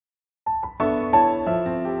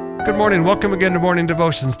Good morning. Welcome again to Morning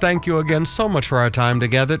Devotions. Thank you again so much for our time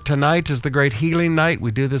together. Tonight is the great healing night.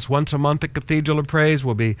 We do this once a month at Cathedral of Praise.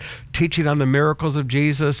 We'll be teaching on the miracles of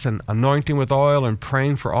Jesus and anointing with oil and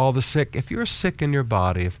praying for all the sick. If you're sick in your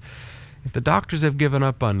body, if the doctors have given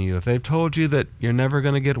up on you, if they've told you that you're never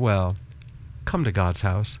going to get well, come to God's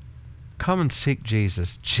house. Come and seek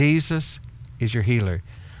Jesus. Jesus is your healer.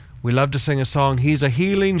 We love to sing a song, He's a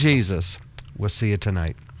Healing Jesus. We'll see you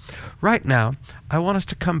tonight. Right now, I want us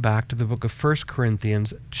to come back to the book of 1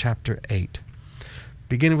 Corinthians chapter 8.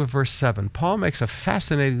 Beginning with verse 7, Paul makes a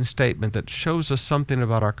fascinating statement that shows us something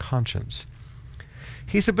about our conscience.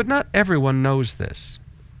 He said, but not everyone knows this.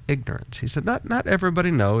 Ignorance. He said, not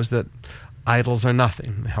everybody knows that idols are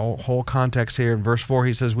nothing. The whole context here in verse 4,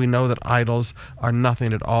 he says, we know that idols are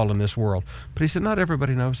nothing at all in this world. But he said, not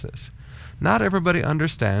everybody knows this. Not everybody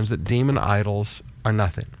understands that demon idols are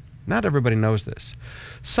nothing. Not everybody knows this.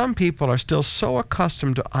 Some people are still so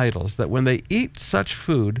accustomed to idols that when they eat such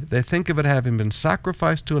food, they think of it having been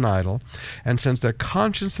sacrificed to an idol, and since their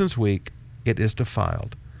conscience is weak, it is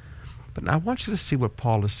defiled. But now I want you to see what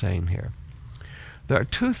Paul is saying here. There are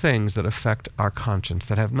two things that affect our conscience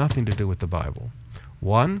that have nothing to do with the Bible.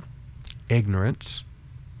 One, ignorance.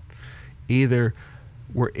 Either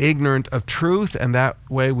we're ignorant of truth, and that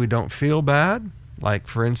way we don't feel bad. Like,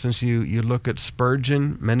 for instance, you look at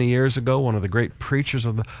Spurgeon many years ago, one of the great preachers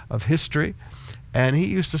of history, and he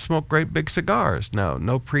used to smoke great big cigars. Now,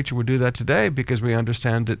 no preacher would do that today because we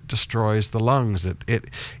understand it destroys the lungs.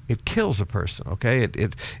 It kills a person, okay?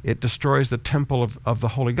 It destroys the temple of the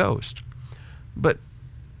Holy Ghost. But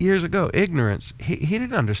years ago, ignorance, he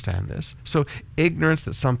didn't understand this. So ignorance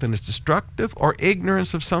that something is destructive or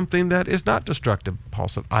ignorance of something that is not destructive. Paul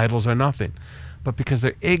said idols are nothing. But because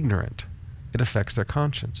they're ignorant, it affects their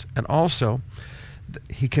conscience. And also,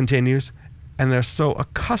 he continues, and they're so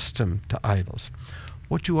accustomed to idols.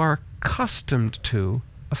 What you are accustomed to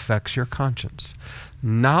affects your conscience.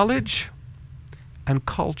 Knowledge and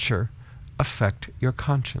culture affect your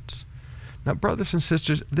conscience. Now, brothers and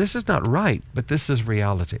sisters, this is not right, but this is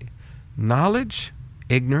reality. Knowledge,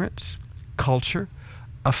 ignorance, culture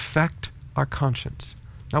affect our conscience.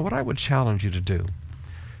 Now, what I would challenge you to do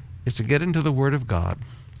is to get into the Word of God.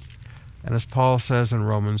 And as Paul says in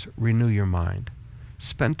Romans, renew your mind.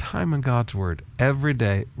 Spend time in God's Word every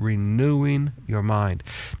day, renewing your mind.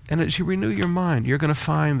 And as you renew your mind, you're going to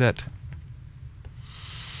find that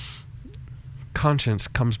conscience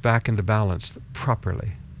comes back into balance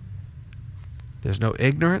properly. There's no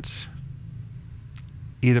ignorance,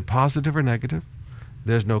 either positive or negative.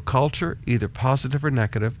 There's no culture, either positive or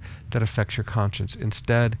negative, that affects your conscience.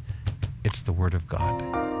 Instead, it's the Word of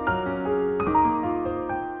God.